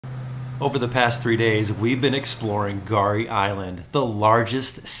Over the past 3 days, we've been exploring Garry Island, the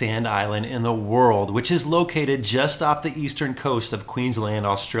largest sand island in the world, which is located just off the eastern coast of Queensland,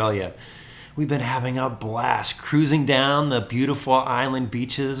 Australia. We've been having a blast cruising down the beautiful island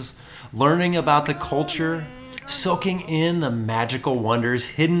beaches, learning about the culture, soaking in the magical wonders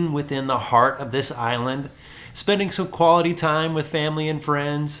hidden within the heart of this island, spending some quality time with family and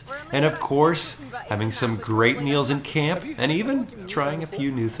friends, and of course, having some great meals in camp, and even trying a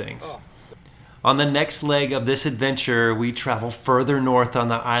few new things. On the next leg of this adventure, we travel further north on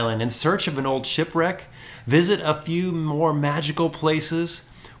the island in search of an old shipwreck, visit a few more magical places,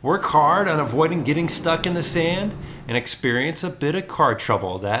 work hard on avoiding getting stuck in the sand, and experience a bit of car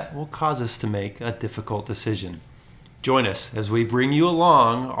trouble that will cause us to make a difficult decision. Join us as we bring you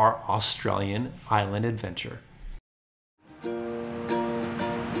along our Australian island adventure.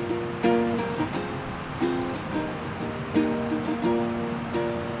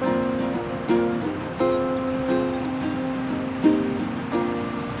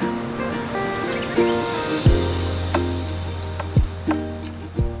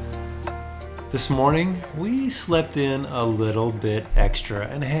 This morning, we slept in a little bit extra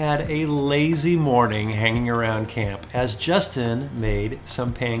and had a lazy morning hanging around camp as Justin made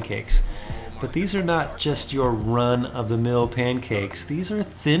some pancakes. But these are not just your run-of-the-mill pancakes. These are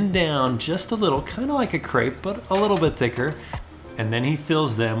thinned down just a little, kind of like a crepe, but a little bit thicker. And then he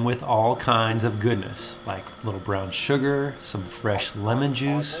fills them with all kinds of goodness, like little brown sugar, some fresh lemon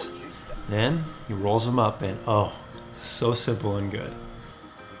juice. Then he rolls them up and oh, so simple and good.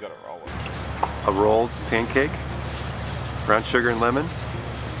 A rolled pancake, brown sugar and lemon.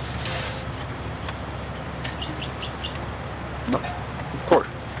 No, of course.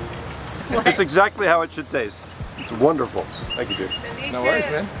 It's exactly how it should taste. It's wonderful. Thank you, dude. No worries,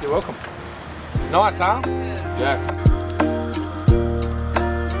 man. You're welcome. Nice, huh? Yeah.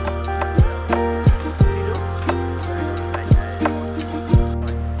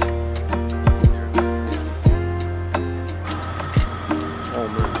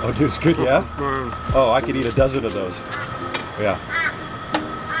 Oh, dude, it's good, yeah? Oh, I could eat a dozen of those. Yeah.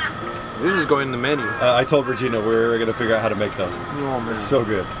 This is going in the menu. I told Regina we're going to figure out how to make those. Oh, man. It's so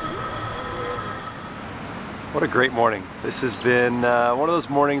good. What a great morning. This has been one of those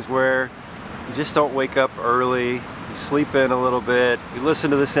mornings where you just don't wake up early, you sleep in a little bit, you listen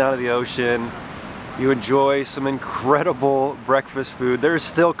to the sound of the ocean, you enjoy some incredible breakfast food. There's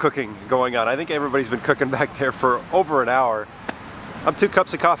still cooking going on. I think everybody's been cooking back there for over an hour. I'm 2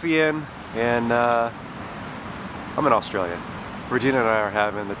 cups of coffee in, and I'm in Australia. Regina and I are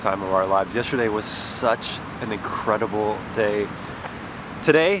having the time of our lives. Yesterday was such an incredible day.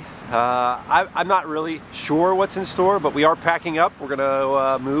 Today, I'm not really sure what's in store, but we are packing up. We're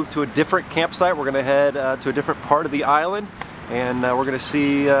gonna move to a different campsite. We're gonna head to a different part of the island, and we're gonna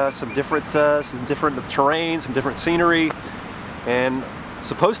see some different terrain, some different scenery, and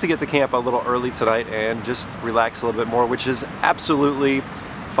supposed to get to camp a little early tonight and just relax a little bit more, which is absolutely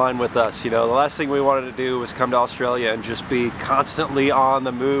fine with us. You know, the last thing we wanted to do was come to Australia and just be constantly on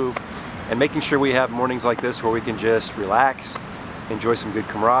the move, and making sure we have mornings like this where we can just relax, enjoy some good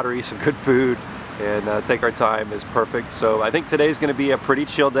camaraderie, some good food, and take our time is perfect. So I think today's going to be a pretty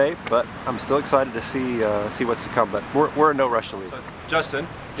chill day, but I'm still excited to see what's to come, but we're in no rush to leave. So, Justin,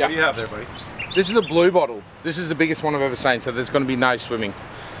 what do you have there, buddy? This is a blue bottle. This is the biggest one I've ever seen, so there's going to be no swimming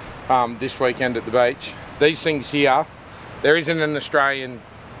this weekend at the beach. These things here, there isn't an Australian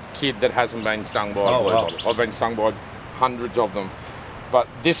kid that hasn't been stung by a blue bottle. I've been stung by hundreds of them. But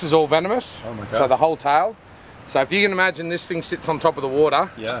this is all venomous, so the whole tail. So if you can imagine this thing sits on top of the water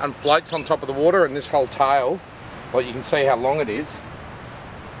and floats on top of the water, and this whole tail, like you can see how long it is,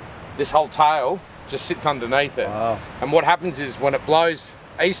 this whole tail just sits underneath it. Wow. And what happens is when it blows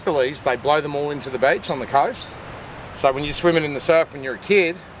easterlies, they blow them all into the beach on the coast. So when you're swimming in the surf when you're a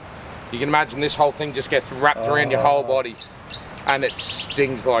kid, you can imagine this whole thing just gets wrapped around your whole body, and it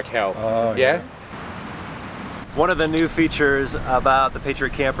stings like hell. Yeah? One of the new features about the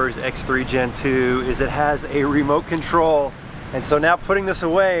Patriot Camper's X3 Gen 2 is it has a remote control, and so now putting this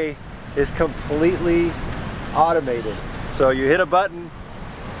away is completely automated. So you hit a button.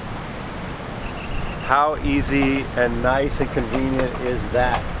 How easy and nice and convenient is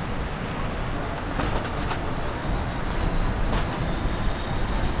that?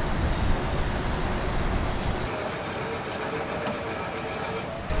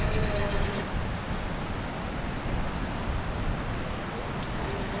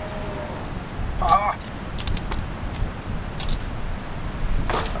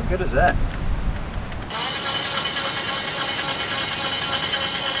 How good is that?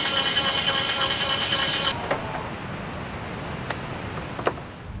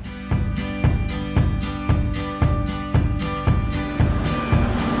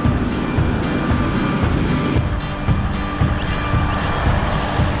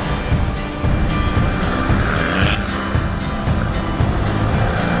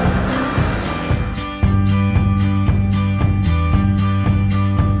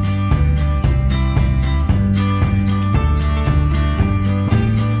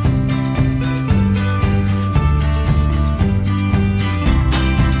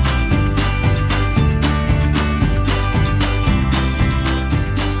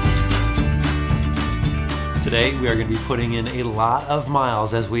 Today we are going to be putting in a lot of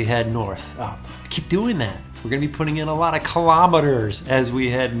miles as we head north. Keep doing that. We're going to be putting in a lot of kilometers as we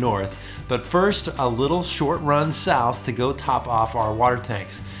head north. But first, a little short run south to go top off our water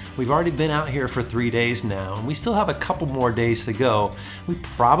tanks. We've already been out here for 3 days now, and we still have a couple more days to go. We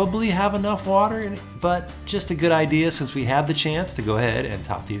probably have enough water, but just a good idea since we have the chance to go ahead and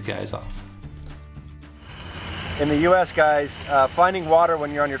top these guys off. In the US, guys, finding water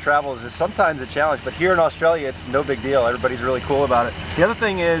when you're on your travels is sometimes a challenge, but here in Australia, it's no big deal. Everybody's really cool about it. The other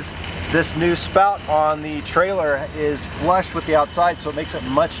thing is, this new spout on the trailer is flush with the outside, so it makes it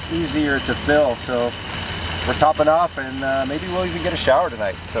much easier to fill. So we're topping off, and maybe we'll even get a shower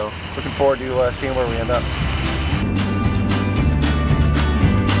tonight. So looking forward to seeing where we end up.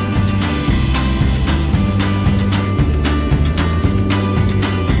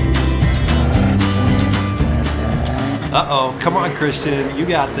 Uh-oh, come on, Christian, you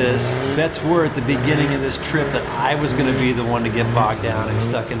got this. Bets were at the beginning of this trip that I was gonna be the one to get bogged down and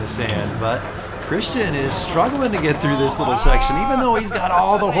stuck in the sand, but Christian is struggling to get through this little section, even though he's got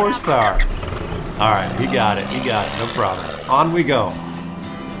all the horsepower. All right, you got it, no problem. On we go.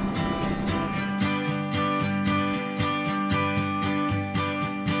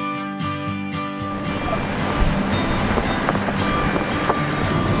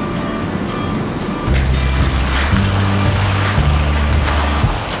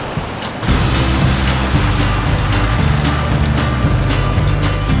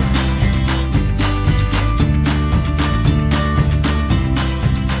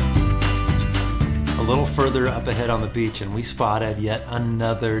 Further up ahead on the beach, and we spotted yet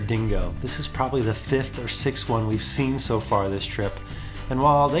another dingo. This is probably the 5th or 6th one we've seen so far this trip, and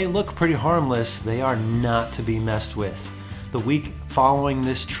while they look pretty harmless, they are not to be messed with. The week following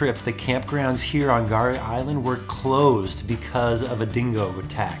this trip, the campgrounds here on Gari Island were closed because of a dingo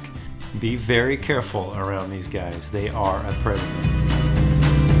attack. Be very careful around these guys. They are a predator.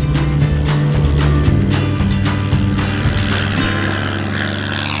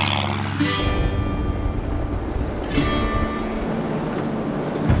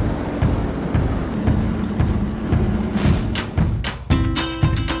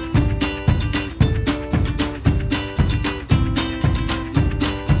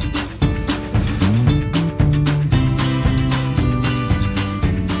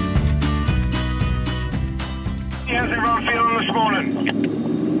 How's everyone feeling this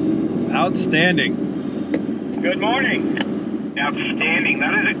morning? Outstanding. Good morning. Outstanding.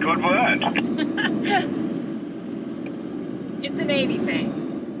 That is a good word. It's a Navy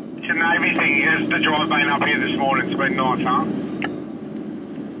thing. It's a Navy thing. Yes, the drive been up here this morning. It's been nice, huh?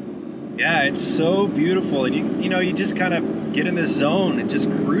 Yeah, it's so beautiful, and you know, you just kind of get in this zone and just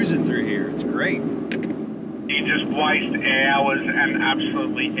cruising through here. It's great. You just waste hours and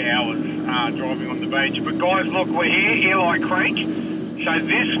absolutely hours driving on the beach. But guys, look, we're here, Eli Creek. So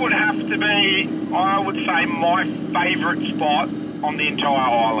this would have to be, I would say, my favourite spot on the entire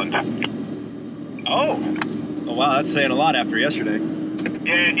island. Oh wow, that's saying a lot after yesterday.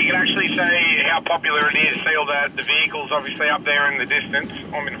 Yeah, you can actually see how popular it is. See all the vehicles obviously up there in the distance.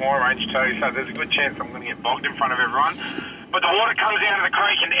 I'm in high range too, so there's a good chance I'm going to get bogged in front of everyone. But the water comes out of the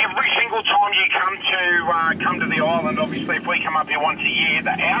creek, and every single time you come to the island, obviously if we come up here once a year,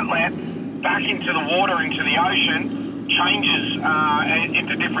 the outlet back into the water, into the ocean, changes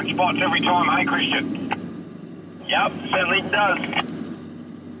into different spots every time, hey Christian? Yep, certainly does.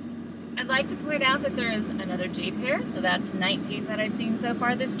 I'd like to point out that there is another Jeep here, so that's 19 that I've seen so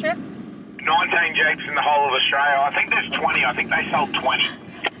far this trip. 19 Jeeps in the whole of Australia. I think there's 20. I think they sold 20.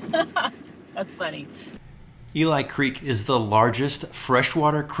 That's funny. Eli Creek is the largest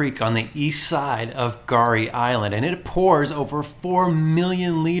freshwater creek on the east side of Gari Island, and it pours over 4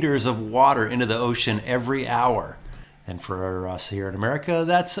 million liters of water into the ocean every hour. And for us here in America,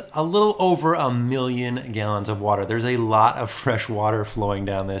 that's a little over 1 million gallons of water. There's a lot of fresh water flowing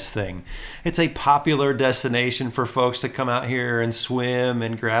down this thing. It's a popular destination for folks to come out here and swim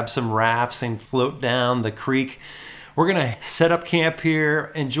and grab some rafts and float down the creek. We're gonna set up camp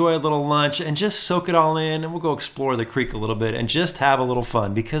here, enjoy a little lunch, and just soak it all in, and we'll go explore the creek a little bit and just have a little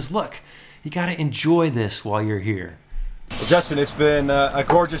fun, because look, you gotta enjoy this while you're here. Well, Justin, it's been a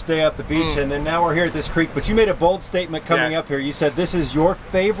gorgeous day up the beach, and then now we're here at this creek, but you made a bold statement coming up here. You said this is your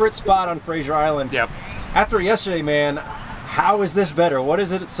favorite spot on Fraser Island. Yep. After yesterday, man, how is this better? What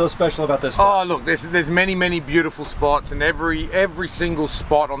is it so special about this spot? Oh, look, there's many beautiful spots, and every single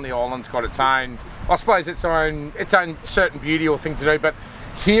spot on the island's got its own, I suppose, its own certain beauty or thing to do. But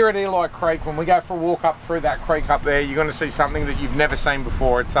here at Eli Creek, when we go for a walk up through that creek up there, you're going to see something that you've never seen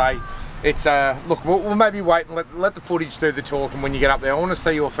before. Look, we'll maybe wait and let the footage do the talk, and when you get up there, I want to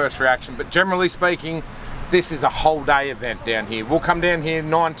see your first reaction. But generally speaking, this is a whole day event down here. We'll come down here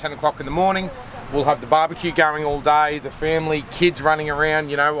 9, 10 o'clock in the morning. We'll have the barbecue going all day, the family, kids running around,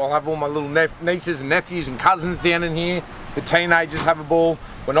 you know, I'll have all my little nieces and nephews and cousins down in here. The teenagers have a ball.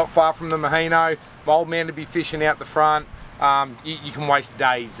 We're not far from the Maheno. My old man to be fishing out the front. You can waste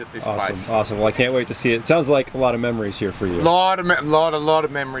days at this place. Awesome. Well, I can't wait to see it. It sounds like a lot of memories here for you. Lot of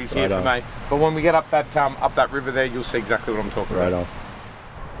memories here for me. But when we get up that river there, you'll see exactly what I'm talking about. Right on.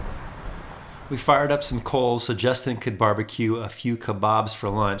 We fired up some coals so Justin could barbecue a few kebabs for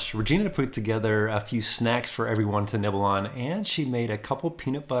lunch. Regina put together a few snacks for everyone to nibble on, and she made a couple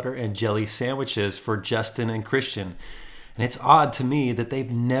peanut butter and jelly sandwiches for Justin and Christian. And it's odd to me that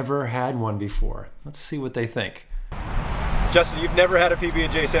they've never had one before. Let's see what they think. Justin, you've never had a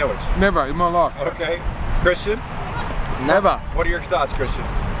PB&J sandwich? Never in my life. Okay. Christian? Never. What are your thoughts, Christian?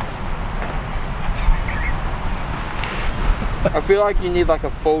 I feel like you need like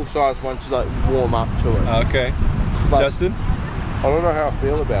a full-size one to like warm up to it. Okay. Like, Justin? I don't know how I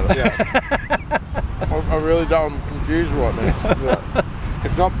feel about it. Yeah. I really don't. I'm confused right now. Yeah.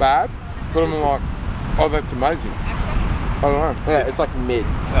 It's not bad, but I'm like, oh, that's amazing. I don't know. Yeah, it's like mid.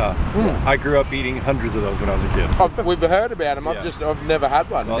 I grew up eating hundreds of those when I was a kid. We've heard about them. I've never had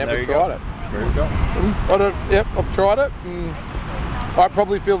one. Well, never tried it. There you go. I've tried it. And I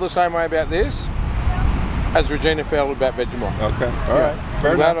probably feel the same way about this as Regina felt about Vegemite. Okay. All right.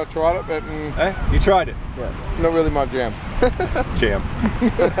 Fair I'm glad enough. I tried it, but Hey, you tried it. yeah, not really my jam. Jam.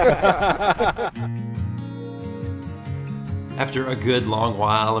 After a good long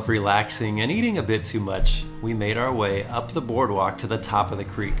while of relaxing and eating a bit too much, we made our way up the boardwalk to the top of the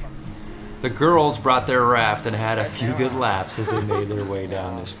creek. The girls brought their raft and had a few good laughs as they made their way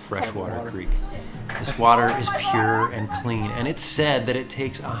down this freshwater creek. This water is pure and clean, and it's said that it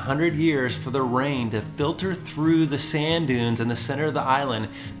takes 100 years for the rain to filter through the sand dunes in the center of the island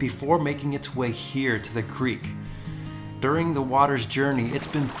before making its way here to the creek. During the water's journey, it's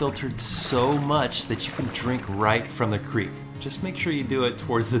been filtered so much that you can drink right from the creek. Just make sure you do it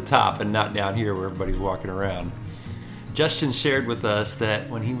towards the top and not down here where everybody's walking around. Justin shared with us that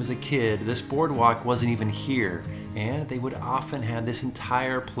when he was a kid, this boardwalk wasn't even here, and they would often have this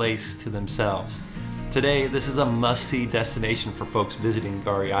entire place to themselves. Today, this is a must-see destination for folks visiting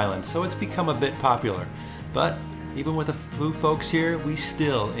Gari Island, so it's become a bit popular. But even with a few folks here, we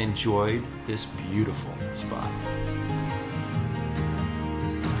still enjoyed this beautiful spot.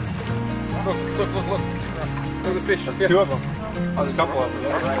 Look. Look at the fish. There's two of them. Oh, there's a couple of them.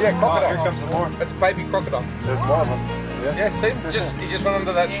 Yeah, crocodile. Here comes some more. That's a baby crocodile. There's more of them. Yeah, see? He just went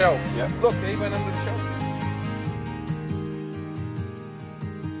under that shelf. Yeah. Look, he went under the shelf.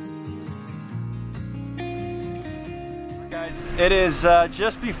 Guys, it is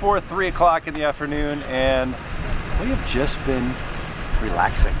just before 3 o'clock in the afternoon, and we have just been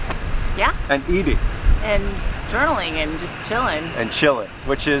relaxing. Yeah. And eating. And journaling and just chilling. And chilling,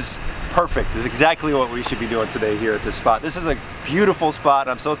 which is perfect. Is exactly what we should be doing today here at this spot. This is a beautiful spot,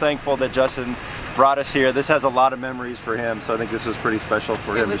 and I'm so thankful that Justin brought us here. This has a lot of memories for him, so I think this was pretty special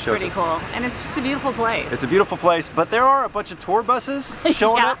for him to show. It was pretty cool, and it's just a beautiful place. It's a beautiful place, but there are a bunch of tour buses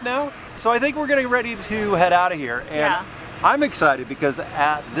showing up now, so I think we're getting ready to head out of here. And I'm excited because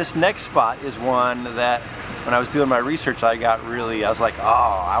this next spot is one that when I was doing my research, I was like, oh,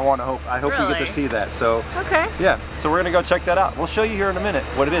 I hope we get to see that. So okay. Yeah, so we're gonna go check that out. We'll show you here in a minute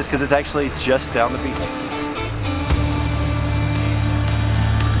what it is, because it's actually just down the beach.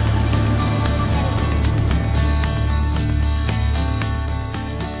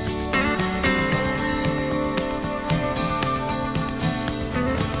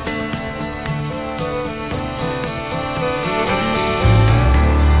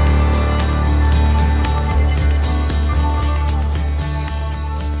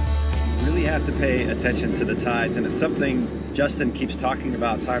 To pay attention to the tides, and it's something Justin keeps talking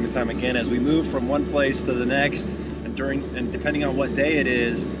about time and time again as we move from one place to the next, and depending on what day it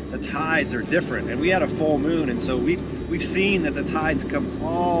is, the tides are different. And we had a full moon, and so we've seen that the tides come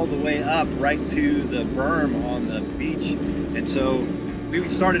all the way up right to the berm on the beach. And so we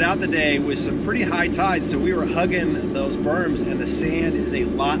started out the day with some pretty high tides, so we were hugging those berms, and the sand is a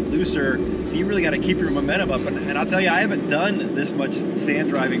lot looser. You really got to keep your momentum up, and I'll tell you, I haven't done this much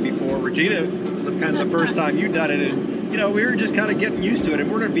sand driving before. Regina, was kind of the first time you've done it, and you know, we were just kind of getting used to it.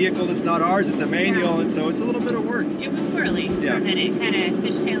 And we're in a vehicle that's not ours; it's a manual, and so it's a little bit of work. It was squirrely for a minute, kind of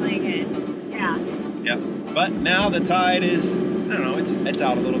fishtailing, and yeah. But now the tide is, I don't know, it's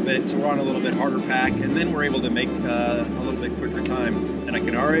out a little bit, so we're on a little bit harder pack, and then we're able to make a little bit quicker time. And I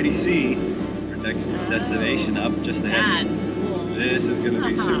can already see our next destination up just ahead. That's cool. This is going to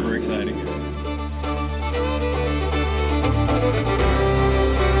be super exciting.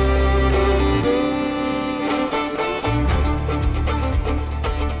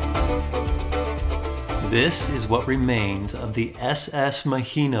 This is what remains of the SS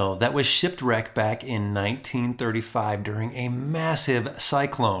Maheno that was shipwrecked back in 1935 during a massive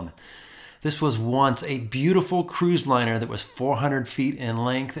cyclone. This was once a beautiful cruise liner that was 400 feet in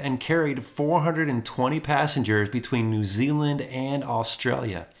length and carried 420 passengers between New Zealand and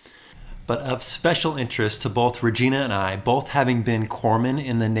Australia. But of special interest to both Regina and I, both having been corpsmen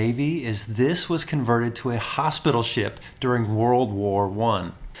in the Navy, is this was converted to a hospital ship during World War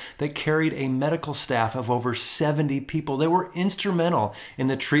I that carried a medical staff of over 70 people. They were instrumental in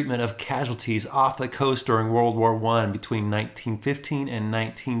the treatment of casualties off the coast during World War I between 1915 and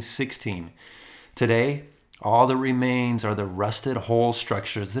 1916. Today, all that remains are the rusted hull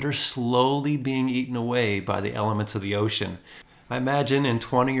structures that are slowly being eaten away by the elements of the ocean. I imagine in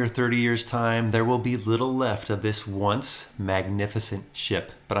 20 or 30 years' time, there will be little left of this once magnificent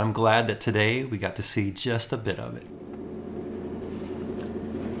ship. But I'm glad that today we got to see just a bit of it.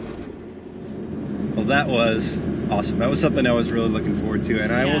 Well, that was awesome. That was something I was really looking forward to.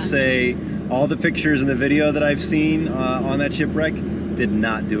 And I will say, all the pictures and the video that I've seen on that shipwreck did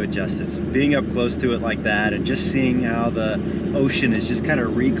not do it justice. Being up close to it like that and just seeing how the ocean has just kind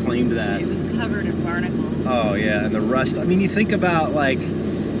of reclaimed that. It was covered in barnacles. Oh yeah, and the rust. I mean, you think about like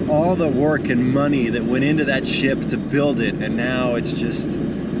all the work and money that went into that ship to build it, and now it's just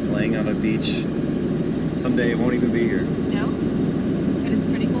laying on a beach. Someday it won't even be here. No, but it's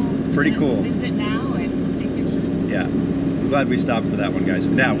pretty cool. Pretty cool. Visit now and take pictures. Yeah, I'm glad we stopped for that one, guys.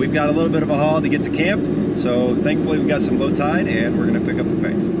 Now, we've got a little bit of a haul to get to camp, so thankfully we've got some low tide, and we're gonna pick up the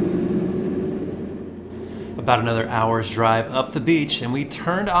pace. About another hour's drive up the beach, and we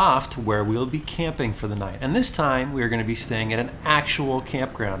turned off to where we'll be camping for the night. And this time we are going to be staying at an actual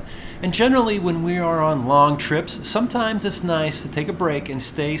campground. And generally when we are on long trips, sometimes it's nice to take a break and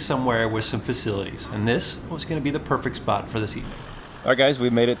stay somewhere with some facilities. And this was going to be the perfect spot for this evening. All right, guys,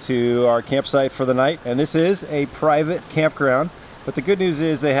 we've made it to our campsite for the night, and this is a private campground. But the good news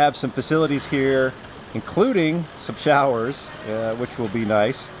is they have some facilities here, including some showers, which will be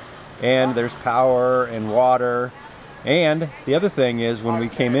nice. And there's power and water. And the other thing is, when we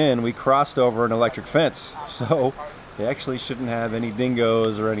came in, we crossed over an electric fence. So they actually shouldn't have any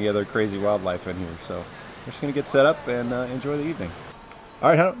dingoes or any other crazy wildlife in here. So we're just gonna get set up and enjoy the evening. All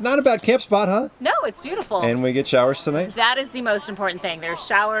right, Hannah, not a bad camp spot, huh? No, it's beautiful. And we get showers tonight? That is the most important thing. There's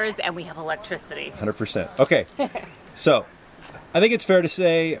showers and we have electricity. 100%. Okay, so I think it's fair to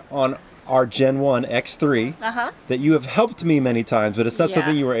say on our Gen 1 X3 that you have helped me many times, but it's not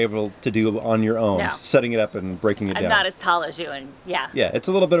something you were able to do on your own, setting it up and breaking it down. I'm not as tall as you, and yeah, it's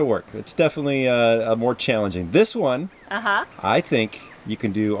a little bit of work. It's definitely more challenging. This one, I think you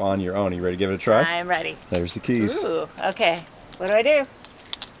can do on your own. Are you ready to give it a try? I'm ready. There's the keys. Ooh, okay. What do I do?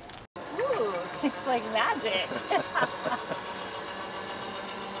 Ooh, it's like magic.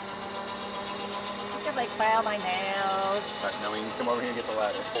 I could like file my nails. All right, now we can come over here and get the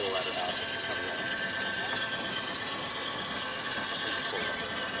ladder. Pull the ladder out.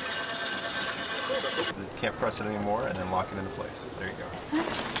 Can't press it anymore, and then lock it into place. There you go.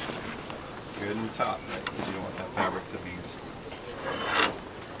 Good and taut, right? Because you don't want that fabric to be.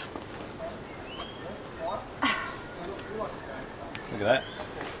 Look at that.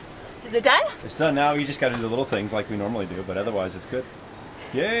 Is it done? It's done now. You just got to do the little things like we normally do, but otherwise it's good.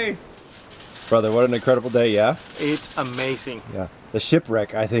 Yay! Brother, what an incredible day, yeah? It's amazing. Yeah. The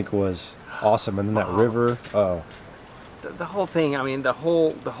shipwreck, I think, was awesome. And then that river, oh. The whole thing, I mean, the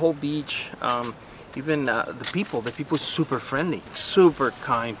whole beach, even the people super friendly, super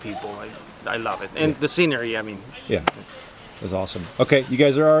kind people. I love it. And the scenery, I mean. Yeah, it was awesome. Okay, you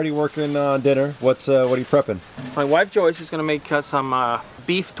guys are already working on dinner. What are you prepping? My wife Joyce is gonna make us some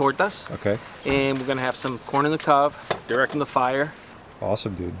beef tortas. Okay. And we're gonna have some corn on the cob, direct on the fire.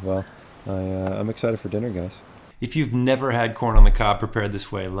 Awesome, dude. Well, I'm excited for dinner, guys. If you've never had corn on the cob prepared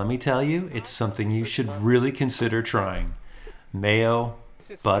this way, let me tell you, it's something you should really consider trying. Mayo,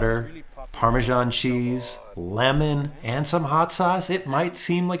 butter, Parmesan cheese, lemon, and some hot sauce. It might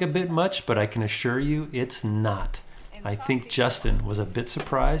seem like a bit much, but I can assure you it's not. I think Justin was a bit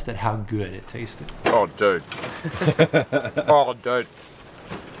surprised at how good it tasted. Oh, dude. Oh, dude.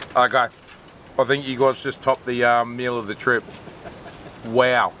 Okay. I think you guys just topped the meal of the trip.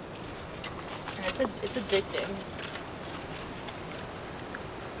 Wow. It's addicting.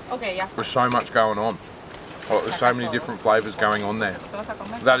 Okay, yeah. There's so much going on. Oh, there's so many different flavors going on there.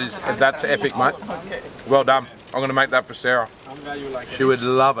 That's epic, mate. Well done. I'm going to make that for Sarah. I'm glad you like it. She would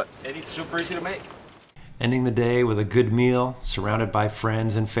love it. And it's super easy to make. Ending the day with a good meal, surrounded by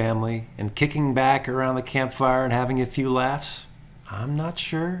friends and family, and kicking back around the campfire and having a few laughs, I'm not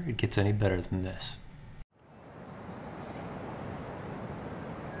sure it gets any better than this.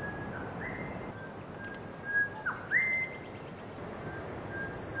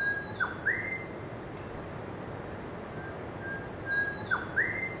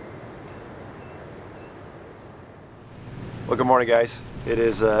 Well, good morning, guys.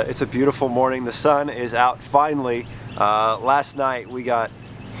 It's a beautiful morning. The sun is out finally. Last night we got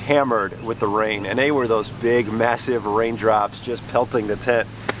hammered with the rain, and they were those big, massive raindrops just pelting the tent.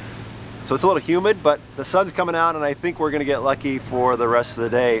 So it's a little humid, but the sun's coming out, and I think we're gonna get lucky for the rest of the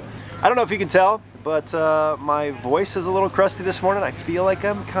day. I don't know if you can tell, but my voice is a little crusty this morning. I feel like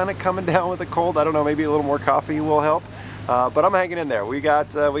I'm kind of coming down with a cold. I don't know, maybe a little more coffee will help. But I'm hanging in there. We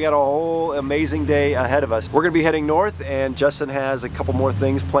got a whole amazing day ahead of us. We're gonna be heading north, and Justin has a couple more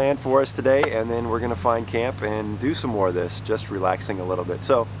things planned for us today, and then we're gonna find camp and do some more of this, just relaxing a little bit.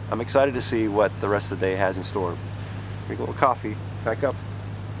 So I'm excited to see what the rest of the day has in store. Drink a little coffee, pack up.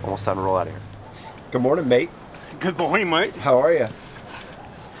 Almost time to roll out of here. Good morning, mate. Good morning, mate. How are you?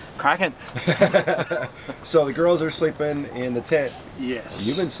 Cracking. So the girls are sleeping in the tent. Yes.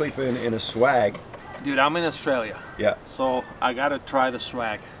 You've been sleeping in a swag. Dude, I'm in Australia. Yeah. So I gotta try the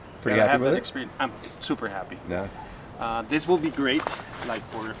swag. Pretty Gotta happy have with that it? experience. I'm super happy. Yeah. This will be great, like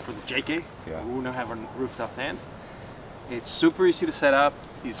for the JK. Yeah. We're gonna have a rooftop tent. It's super easy to set up.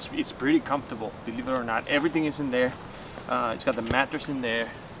 It's pretty comfortable, believe it or not. Everything is in there. It's got the mattress in there,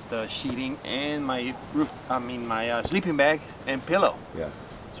 the sheeting, and my sleeping bag and pillow. Yeah.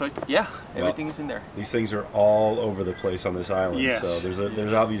 So yeah, everything is in there. These things are all over the place on this island. Yes. So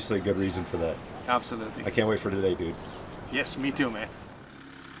there's obviously a good reason for that. Absolutely. I can't wait for today, dude. Yes, me too, man.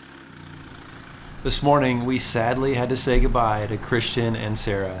 This morning, we sadly had to say goodbye to Christian and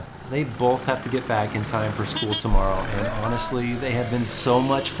Sarah. They both have to get back in time for school tomorrow, and honestly, they have been so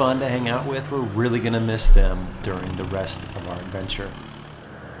much fun to hang out with. We're really gonna miss them during the rest of our adventure.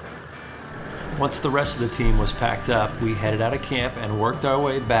 Once the rest of the team was packed up, we headed out of camp and worked our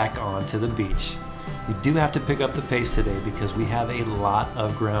way back onto the beach. We do have to pick up the pace today because we have a lot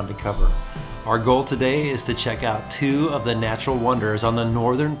of ground to cover. Our goal today is to check out 2 of the natural wonders on the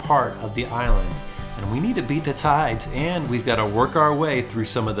northern part of the island. And we need to beat the tides, and we've got to work our way through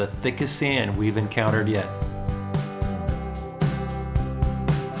some of the thickest sand we've encountered yet.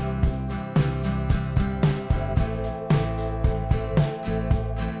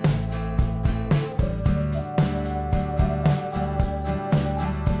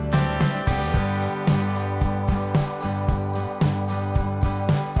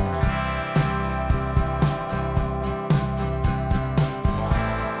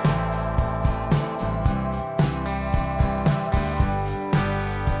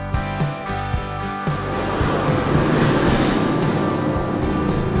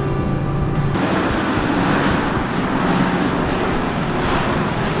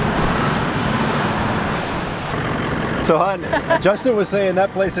 So, hon, Justin was saying that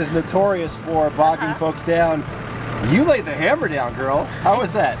place is notorious for bogging folks down. You laid the hammer down, girl. How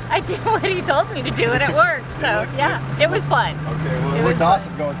was that? I did what he told me to do and it worked. So yeah, it was fun. Okay, well, it looked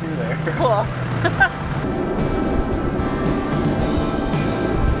awesome going through there. Cool.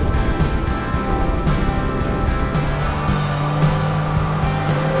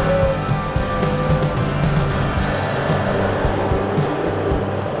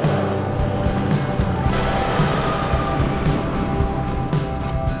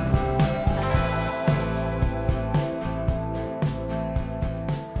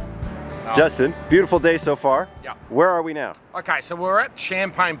 Justin, beautiful day so far. Yeah. Where are we now? Okay, so we're at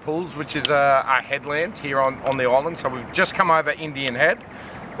Champagne Pools, which is a headland here on the island. So we've just come over Indian Head.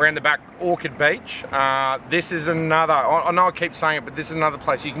 We're in the back Orchid Beach. This is another, I know I keep saying it, but this is another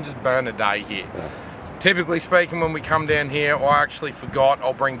place you can just burn a day here. Yeah. Typically speaking, when we come down here, I actually forgot,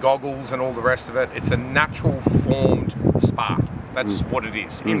 I'll bring goggles and all the rest of it. It's a natural formed spa. That's what it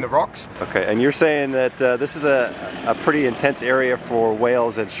is, in the rocks. Okay, and you're saying that this is a pretty intense area for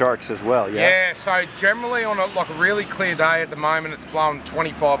whales and sharks as well, yeah? Yeah, so generally on a really clear day at the moment, it's blowing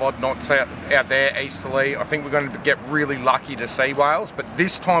 25 odd knots out there easterly. I think we're going to get really lucky to see whales, but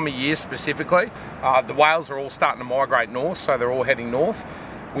this time of year specifically, the whales are all starting to migrate north, so they're all heading north.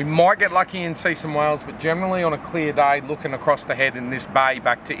 We might get lucky and see some whales, but generally on a clear day, looking across the head in this bay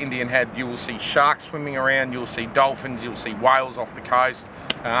back to Indian Head, you will see sharks swimming around, you'll see dolphins, you'll see whales off the coast.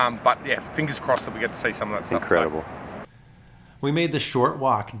 But yeah, fingers crossed that we get to see some of that stuff. Incredible. We made the short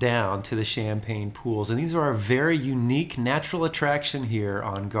walk down to the Champagne Pools, and these are a very unique natural attraction here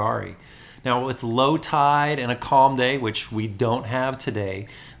on Gari. Now, with low tide and a calm day, which we don't have today,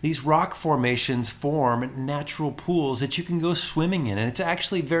 these rock formations form natural pools that you can go swimming in. And it's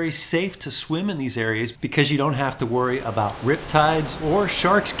actually very safe to swim in these areas because you don't have to worry about riptides or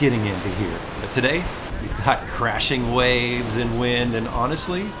sharks getting into here. But today, we've got crashing waves and wind, and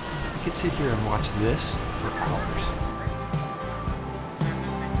honestly, you could sit here and watch this for hours.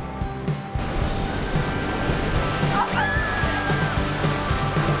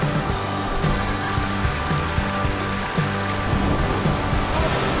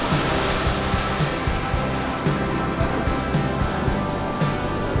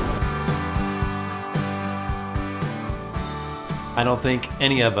 I don't think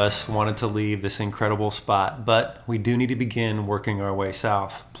any of us wanted to leave this incredible spot, but we do need to begin working our way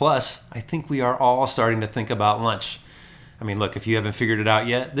south. Plus, I think we are all starting to think about lunch. I mean, look, if you haven't figured it out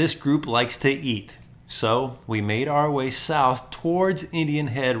yet, this group likes to eat. So we made our way south towards Indian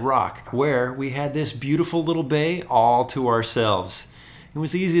Head Rock, where we had this beautiful little bay all to ourselves. It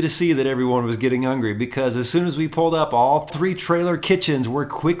was easy to see that everyone was getting hungry because as soon as we pulled up, all 3 trailer kitchens were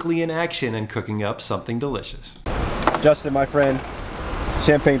quickly in action and cooking up something delicious. Justin, my friend,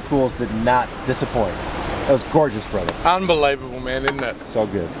 Champagne Pools did not disappoint. That was gorgeous, brother. Unbelievable, man, isn't it? So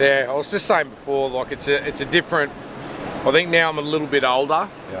good. Yeah, I was just saying before, like it's a different. I think now I'm a little bit older.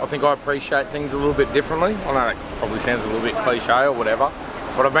 Yeah. I think I appreciate things a little bit differently. I know that probably sounds a little bit cliche or whatever,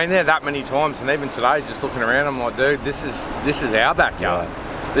 but I've been there that many times, and even today, just looking around, I'm like, dude, this is our backyard.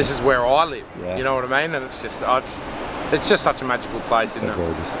 Yeah. This is where I live. Yeah. You know what I mean? And it's just it's just such a magical place, isn't it?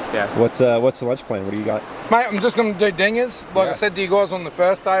 Gorgeous. Yeah. What's the lunch plan? What do you got? Mate, I'm just going to do dingers. Like I said to you guys on the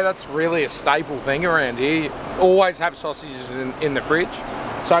first day, that's really a staple thing around here. You always have sausages in the fridge.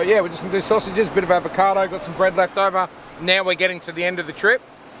 So yeah, we're just going to do sausages, a bit of avocado, got some bread left over. Now we're getting to the end of the trip.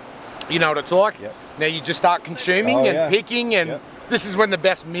 You know what it's like. Yep. Now you just start consuming and picking, and this is when the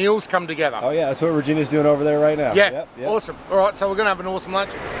best meals come together. Oh yeah, that's what Regina's doing over there right now. Yeah, awesome. All right, so we're going to have an awesome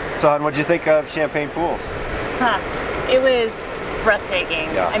lunch. So, hon, what'd you think of Champagne Pools? It was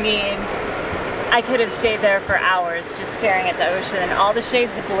breathtaking. Yeah. I mean, I could have stayed there for hours just staring at the ocean. All the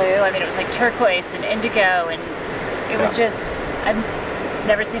shades of blue. I mean, it was like turquoise and indigo, and it was just, I've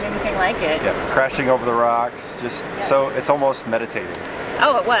never seen anything like it. Yeah, crashing over the rocks, just so, it's almost meditating.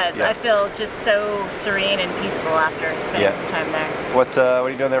 Oh, it was. Yeah. I feel just so serene and peaceful after spending some time there. What are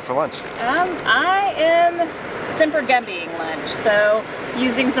you doing there for lunch? I am simper gumbying lunch. So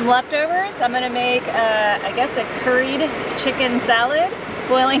using some leftovers, I'm going to make, I guess, a curried chicken salad,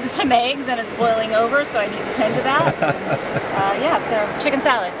 boiling some eggs, and it's boiling over, so I need to tend to that. Yeah, so chicken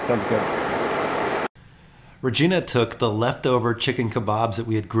salad. Sounds good. Regina took the leftover chicken kebabs that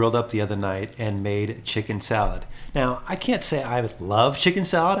we had grilled up the other night and made chicken salad. Now, I can't say I love chicken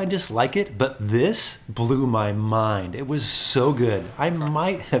salad, I just like it, but this blew my mind. It was so good. I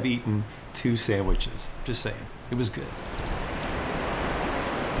might have eaten 2 sandwiches, just saying. It was good.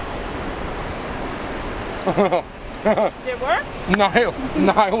 Did it work?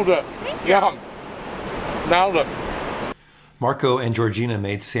 Nailed it. Yum. Nailed it. Marco and Georgina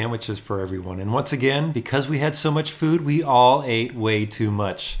made sandwiches for everyone, and once again, because we had so much food, we all ate way too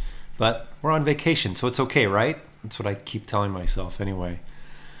much. But we're on vacation, so it's okay, right? That's what I keep telling myself anyway.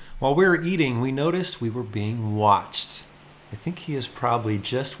 While we were eating, we noticed we were being watched. I think he is probably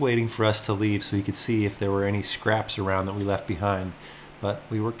just waiting for us to leave so he could see if there were any scraps around that we left behind. But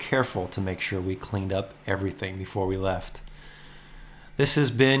we were careful to make sure we cleaned up everything before we left. This has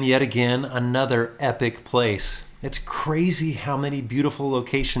been, yet again, another epic place. It's crazy how many beautiful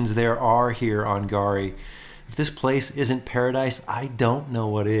locations there are here on Gari. If this place isn't paradise, I don't know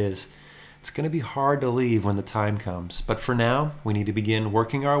what is. It's going to be hard to leave when the time comes. But for now, we need to begin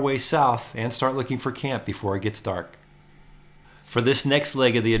working our way south and start looking for camp before it gets dark. For this next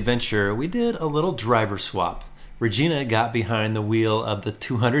leg of the adventure, we did a little driver swap. Regina got behind the wheel of the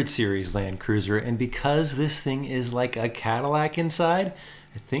 200 series Land Cruiser, and because this thing is like a Cadillac inside,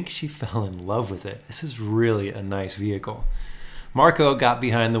 I think she fell in love with it. This is really a nice vehicle. Marco got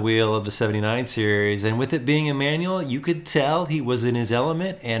behind the wheel of the 79 series, and with it being a manual, you could tell he was in his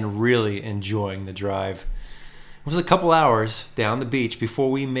element and really enjoying the drive. It was a couple hours down the beach before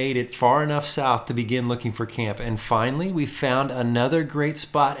we made it far enough south to begin looking for camp, and finally we found another great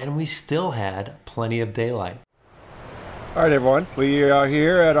spot, and we still had plenty of daylight. All right, everyone, we are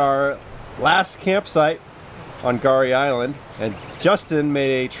here at our last campsite on Gari Island, and Justin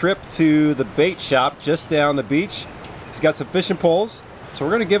made a trip to the bait shop just down the beach. He's got some fishing poles, so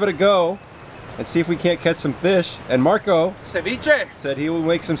we're gonna give it a go and see if we can't catch some fish. And Marco ceviche said he will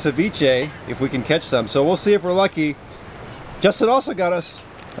make some ceviche if we can catch some, so we'll see if we're lucky. Justin also got us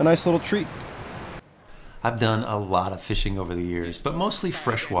a nice little treat. I've done a lot of fishing over the years, but mostly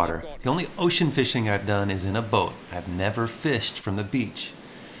freshwater. The only ocean fishing I've done is in a boat. I've never fished from the beach.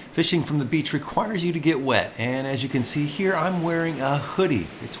 Fishing from the beach requires you to get wet, and as you can see here, I'm wearing a hoodie.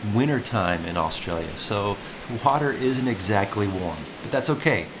 It's winter time in Australia, so the water isn't exactly warm, but that's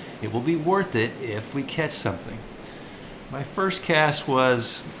okay. It will be worth it if we catch something. My first cast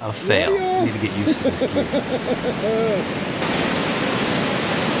was a fail. I need to get used to this gear.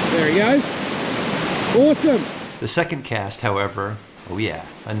 There he goes. Awesome. The second cast, however, oh yeah,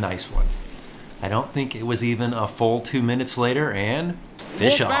 a nice one. I don't think it was even a full 2 minutes later, and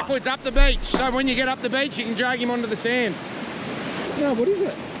fish on. Walk backwards up the beach, so when you get up the beach, you can drag him onto the sand. No, what is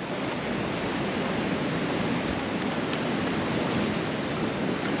it?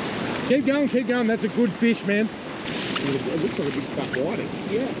 Keep going. That's a good fish, man. It looks like a big fat whiting.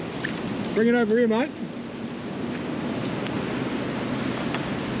 Yeah. Bring it over here, mate.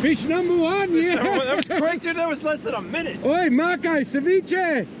 Fish number 1, yeah. That was quick, dude. That was less than a minute. Oi, Marco,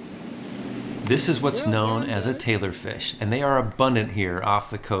 ceviche. This is what's known as a tailorfish, and they are abundant here off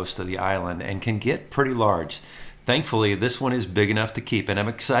the coast of the island and can get pretty large. Thankfully, this one is big enough to keep, and I'm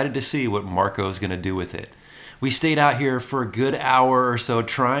excited to see what Marco is going to do with it. We stayed out here for a good hour or so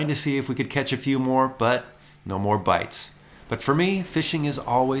trying to see if we could catch a few more, but no more bites. But for me, fishing is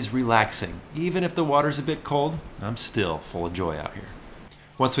always relaxing. Even if the water's a bit cold, I'm still full of joy out here.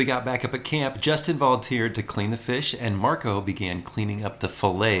 Once we got back up at camp, Justin volunteered to clean the fish, and Marco began cleaning up the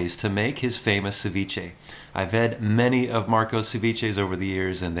fillets to make his famous ceviche. I've had many of Marco's ceviches over the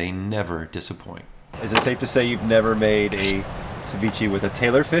years, and they never disappoint. Is it safe to say you've never made a ceviche with a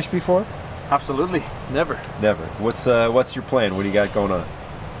tailor fish before? Absolutely, never. Never. What's your plan? What do you got going on?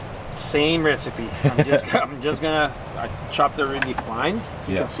 Same recipe. I'm just gonna chop it really fine,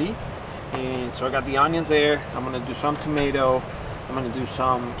 you can see. And so I got the onions there. I'm gonna do some tomato. I'm gonna do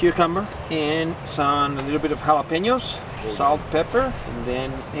some cucumber and a little bit of jalapenos, salt, pepper, and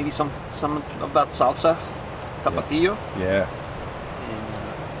then maybe some of that salsa, tapatio. Yeah.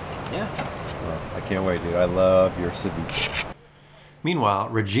 And yeah. Well, I can't wait, dude. I love your ceviche. Meanwhile,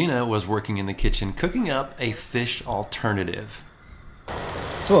 Regina was working in the kitchen cooking up a fish alternative.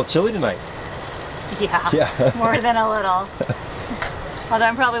 It's a little chilly tonight. Yeah. More than a little. Although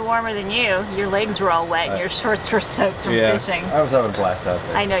I'm probably warmer than you. Your legs were all wet and your shorts were soaked from fishing. I was having a blast out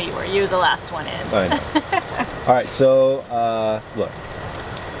there. I know you were. You were the last one in. I know. All right, so look,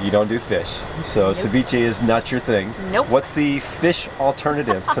 you don't do fish, so Nope. ceviche is not your thing. Nope. What's the fish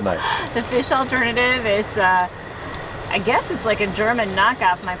alternative tonight? The fish alternative, it's I guess it's like a German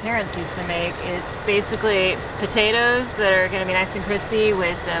knockoff my parents used to make. It's basically potatoes that are going to be nice and crispy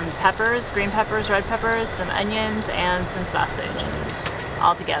with some peppers, green peppers, red peppers, some onions, and some sausage.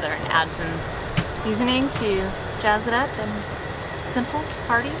 All together, and add some seasoning to jazz it up, and simple,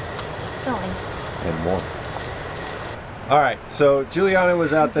 hearty, filling. And more. All right, so Juliana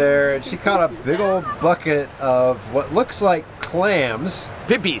was out there and she caught a big old bucket of what looks like clams.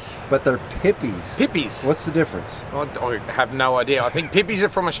 Pippies. But they're pippies. Pippies. What's the difference? I have no idea. I think pippies are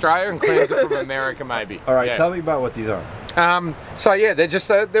from Australia and clams are from America, maybe. All right, yeah. tell me about what these are. So yeah, they're just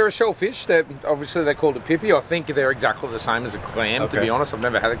they're a shellfish. Obviously they're called a pippy. I think they're exactly the same as a clam. Okay. To be honest, I've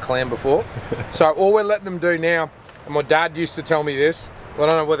never had a clam before. So all we're letting them do now, and my dad used to tell me this. Well,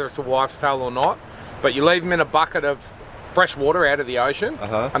 I don't know whether it's a wife's tale or not, but you leave them in a bucket of fresh water out of the ocean,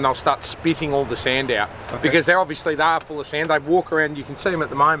 and they'll start spitting all the sand out because they are full of sand. They walk around. You can see them at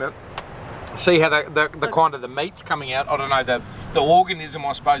the moment. See how the kind of the meat's coming out. I don't know, the organism,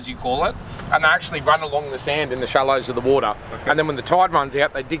 I suppose you call it, and they actually run along the sand in the shallows of the water. And then when the tide runs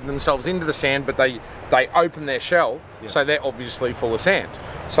out, they dig themselves into the sand, but they open their shell, so they're obviously full of sand.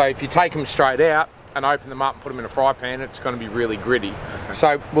 So if you take them straight out and open them up and put them in a fry pan, it's going to be really gritty.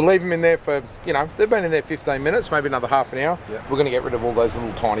 So we'll leave them in there for, you know, they've been in there 15 minutes, maybe another half an hour. We're going to get rid of all those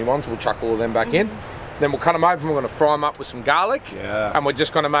little tiny ones. We'll chuck all of them back in. Then we'll cut them open. We're going to fry them up with some garlic. And we're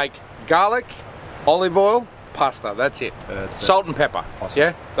just going to make garlic, olive oil, pasta. That's it. Salt and pepper. Awesome.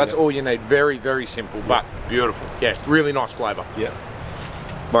 Yeah, that's all you need. Very, very simple, but beautiful. Yeah, really nice flavour.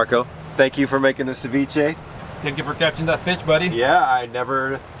 Marco, thank you for making the ceviche. Thank you for catching that fish, buddy. Yeah, I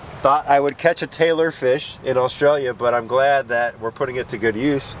never thought I would catch a tailor fish in Australia, but I'm glad that we're putting it to good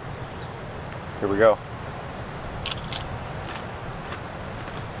use. Here we go.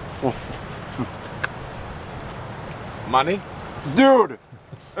 Money? Dude,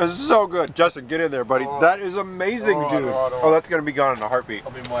 this is so good. Justin, get in there, buddy. That is amazing, dude. Oh, that's going to be gone in a heartbeat.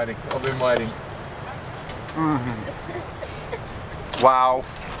 I've been waiting. I've been waiting. Wow.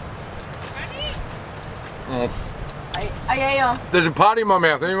 There's a party in my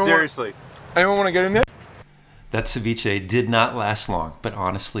mouth. Seriously. Anyone want to get in there? That ceviche did not last long, but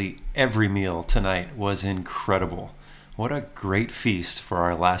honestly, every meal tonight was incredible. What a great feast for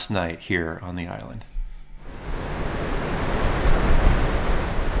our last night here on the island.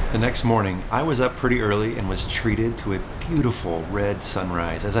 The next morning, I was up pretty early and was treated to a beautiful red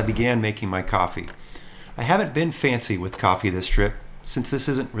sunrise as I began making my coffee. I haven't been fancy with coffee this trip, since this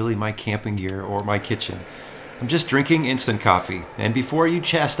isn't really my camping gear or my kitchen. I'm just drinking instant coffee, and before you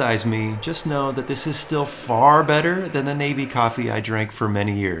chastise me, just know that this is still far better than the Navy coffee I drank for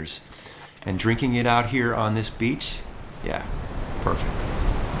many years. And drinking it out here on this beach, yeah, perfect.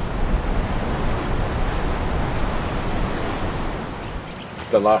 It's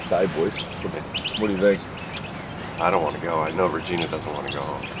the last day, boys. What do you think? I don't want to go. I know Regina doesn't want to go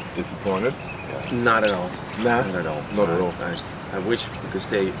home. disappointed? Not at all. Nah, Not at all. not at all. I wish we could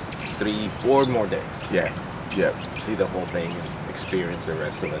stay 3-4 more days. Yeah, yeah. See the whole thing and experience the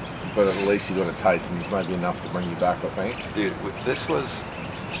rest of it. But at least you got a taste, and it's maybe enough to bring you back, I think. Dude, this was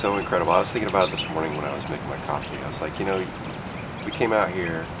so incredible. I was thinking about it this morning when I was making my coffee. I was like, you know, we came out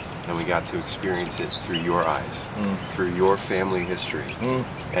here and we got to experience it through your eyes, through your family history,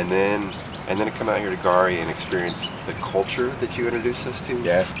 and then to come out here to Gari and experience the culture that you introduced us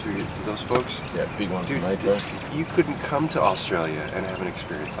to, through those folks. Yeah, big one Dude, for me too. You couldn't come to Australia and have an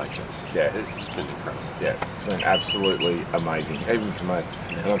experience like this. Yeah. It's been incredible. Yeah, it's been absolutely amazing, even for me.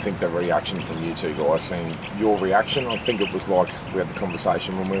 And I think the reaction from you two guys, seeing your reaction, I think it was like we had the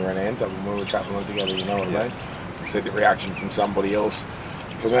conversation when we were in Anzac, when we were travelling together, you know what I mean? To see the reaction from somebody else,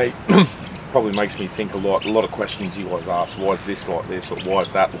 for me, probably makes me think a lot of questions you guys ask. Why is this like this, or why is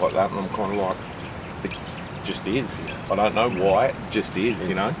that like that? And I'm kind of like, it just is. I don't know why, it just is,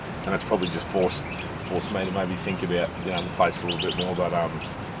 you know? And it's probably just forced me to maybe think about, you know, the place a little bit more. But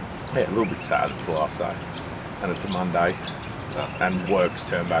yeah, a little bit sad. It's the last day, and it's a Monday, and work's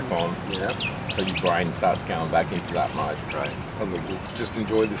turned back on. So your brain starts going back into that mode. Right. And we'll just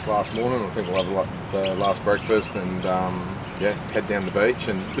enjoy this last morning. I think we'll have the last breakfast and yeah, head down the beach,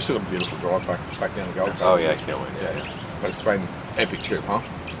 and we've still got a beautiful drive back down the Gold Coast. Oh yeah, I can't wait. Yeah. But it's been an epic trip, huh?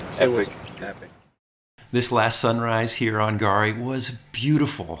 Epic. Epic. This last sunrise here on Gari was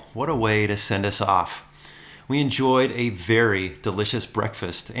beautiful. What a way to send us off. We enjoyed a very delicious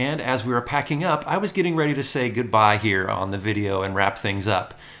breakfast, and as we were packing up, I was getting ready to say goodbye here on the video and wrap things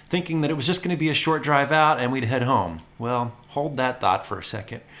up, thinking that it was just going to be a short drive out and we'd head home. Well, hold that thought for a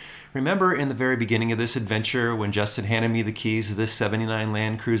second. Remember in the very beginning of this adventure when Justin handed me the keys to this 79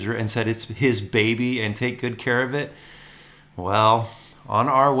 Land Cruiser and said it's his baby and take good care of it? Well, on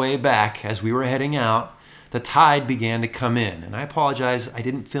our way back as we were heading out, the tide began to come in, and I apologize I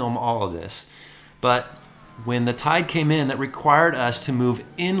didn't film all of this, but when the tide came in, that required us to move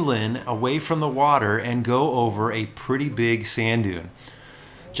inland away from the water and go over a pretty big sand dune.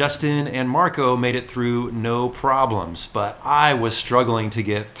 Justin and Marco made it through no problems, but I was struggling to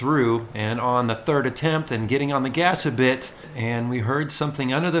get through, and on the third attempt and getting on the gas a bit, and we heard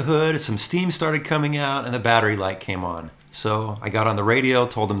something under the hood, some steam started coming out, and the battery light came on. So I got on the radio,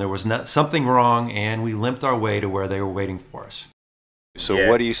 told them there was something wrong, and we limped our way to where they were waiting for us. So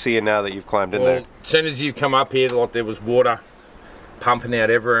what are you seeing now that you've climbed in there? As soon as you come up here, like there was water pumping out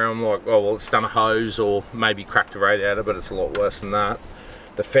everywhere. I'm like, oh well, it's done a hose or maybe cracked the radiator, but it's a lot worse than that.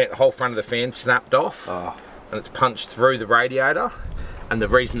 The whole front of the fan snapped off, and it's punched through the radiator. And the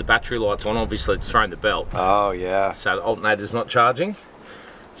reason the battery light's on, obviously, it's thrown the belt. Oh yeah. So the alternator's not charging.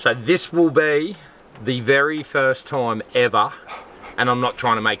 So this will be the very first time ever, and I'm not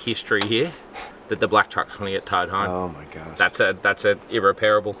trying to make history here, that the black truck's going to get towed home. Oh my gosh. That's a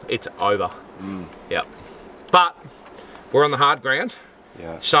irreparable. It's over. Yep. But we're on the hard ground.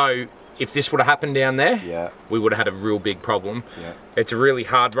 Yeah. So if this would have happened down there, we would have had a real big problem. Yeah. It's a really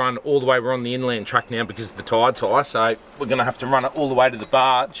hard run all the way. We're on the inland track now because the tide's high, so we're going to have to run it all the way to the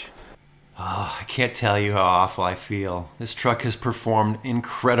barge. Oh, I can't tell you how awful I feel. This truck has performed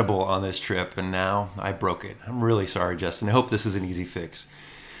incredible on this trip, and now I broke it. I'm really sorry, Justin. I hope this is an easy fix.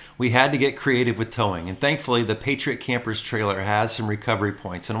 We had to get creative with towing, and thankfully the Patriot Campers trailer has some recovery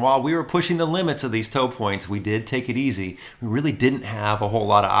points, and while we were pushing the limits of these tow points, we did take it easy. We really didn't have a whole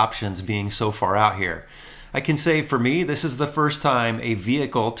lot of options being so far out here. I can say for me, this is the first time a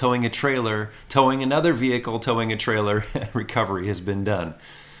vehicle towing a trailer, towing another vehicle towing a trailer recovery has been done.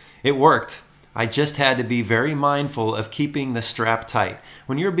 It worked. I just had to be very mindful of keeping the strap tight.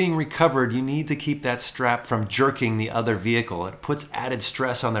 When you're being recovered, you need to keep that strap from jerking the other vehicle. It puts added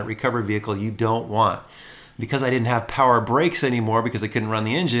stress on that recovered vehicle you don't want. Because I didn't have power brakes anymore because I couldn't run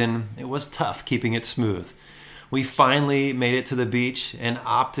the engine, it was tough keeping it smooth. We finally made it to the beach and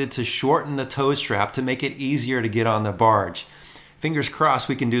opted to shorten the tow strap to make it easier to get on the barge. Fingers crossed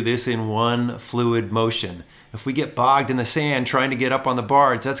we can do this in one fluid motion. If we get bogged in the sand trying to get up on the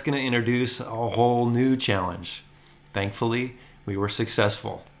barge, that's going to introduce a whole new challenge. Thankfully, we were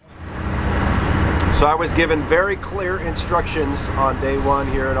successful. So I was given very clear instructions on day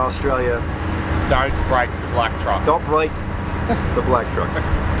one here in Australia. Don't break the black truck. Don't break the black truck.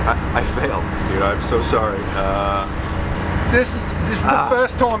 I failed, dude. I'm so sorry. This is the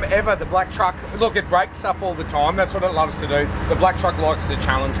first time ever the black truck, look, it breaks stuff all the time. That's what it loves to do. The black truck likes to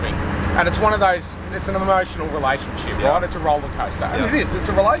challenge me. And it's one of those, it's an emotional relationship, right? It's a roller coaster. And it is, it's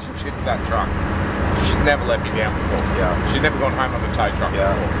a relationship with that truck. She's never let me down before. She's never gone home on a tow truck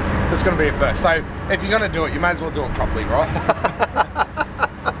before. It's going to be a first. So if you're going to do it, you may as well do it properly, right?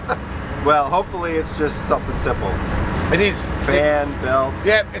 Well, hopefully it's just something simple. It is. Fan, belt.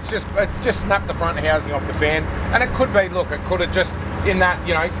 Yeah, it's just snapped the front housing off the fan, and it could be. Look, it could have just in that,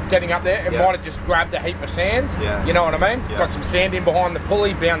 you know, getting up there, it might have just grabbed a heap of sand. Yeah. You know what I mean? Yeah. Got some sand in behind the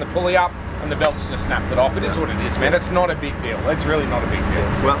pulley, bound the pulley up, and the belt's just snapped it off. It is what it is, man. It's not a big deal. It's really not a big deal.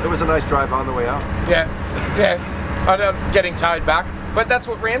 Well, it was a nice drive on the way out. Yeah, yeah. I'm getting towed back, but that's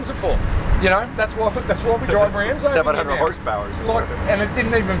what Rams are for. You know, that's why we drive Rams. 700 horsepower. Like, and it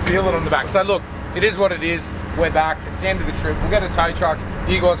didn't even feel it on the back. So look, it is what it is. We're back. It's the end of the trip. We'll get a tow truck.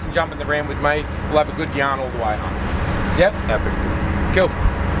 You guys can jump in the Ram with me. We'll have a good yarn all the way home. Yep. Epic. Cool.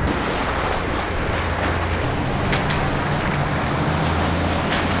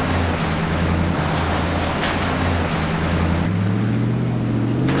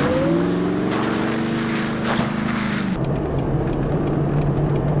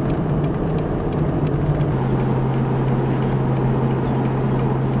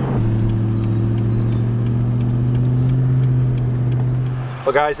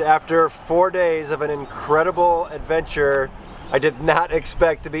 Well guys, after 4 days of an incredible adventure, I did not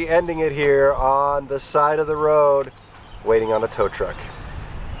expect to be ending it here on the side of the road waiting on a tow truck.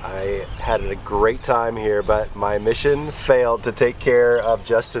 I had a great time here, but my mission failed to take care of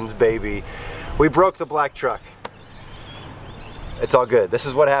Justin's baby. We broke the black truck. It's all good. This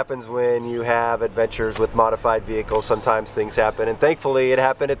is what happens when you have adventures with modified vehicles. Sometimes things happen, and thankfully it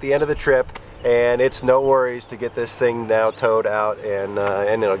happened at the end of the trip, and it's no worries to get this thing now towed out,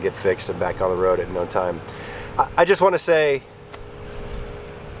 and it'll get fixed and back on the road in no time. I just want to say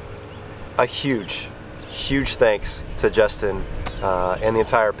a huge thanks to Justin and the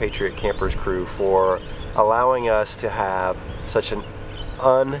entire Patriot Campers crew for allowing us to have such an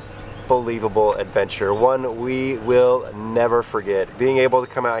unbelievable adventure, one we will never forget. Being able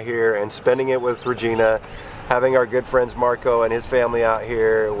to come out here and spending it with Regina, having our good friends Marco and his family out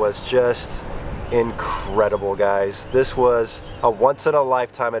here was just incredible, guys. This was a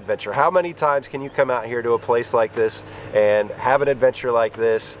once-in-a-lifetime adventure. How many times can you come out here to a place like this and have an adventure like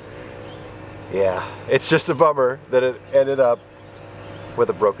this? Yeah, it's just a bummer that it ended up with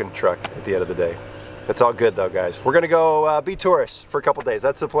a broken truck at the end of the day. It's all good though, guys. We're gonna go be tourists for a couple days.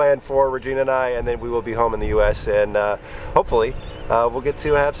 That's the plan for Regina and I, and then we will be home in the US, and hopefully we'll get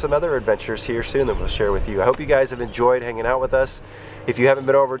to have some other adventures here soon that we'll share with you. I hope you guys have enjoyed hanging out with us. If you haven't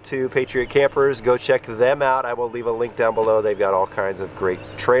been over to Patriot Campers, go check them out. I will leave a link down below. They've got all kinds of great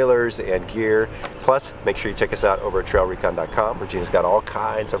trailers and gear. Plus, make sure you check us out over at TrailRecon.com. Regina's got all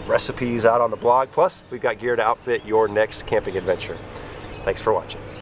kinds of recipes out on the blog. Plus, we've got gear to outfit your next camping adventure. Thanks for watching.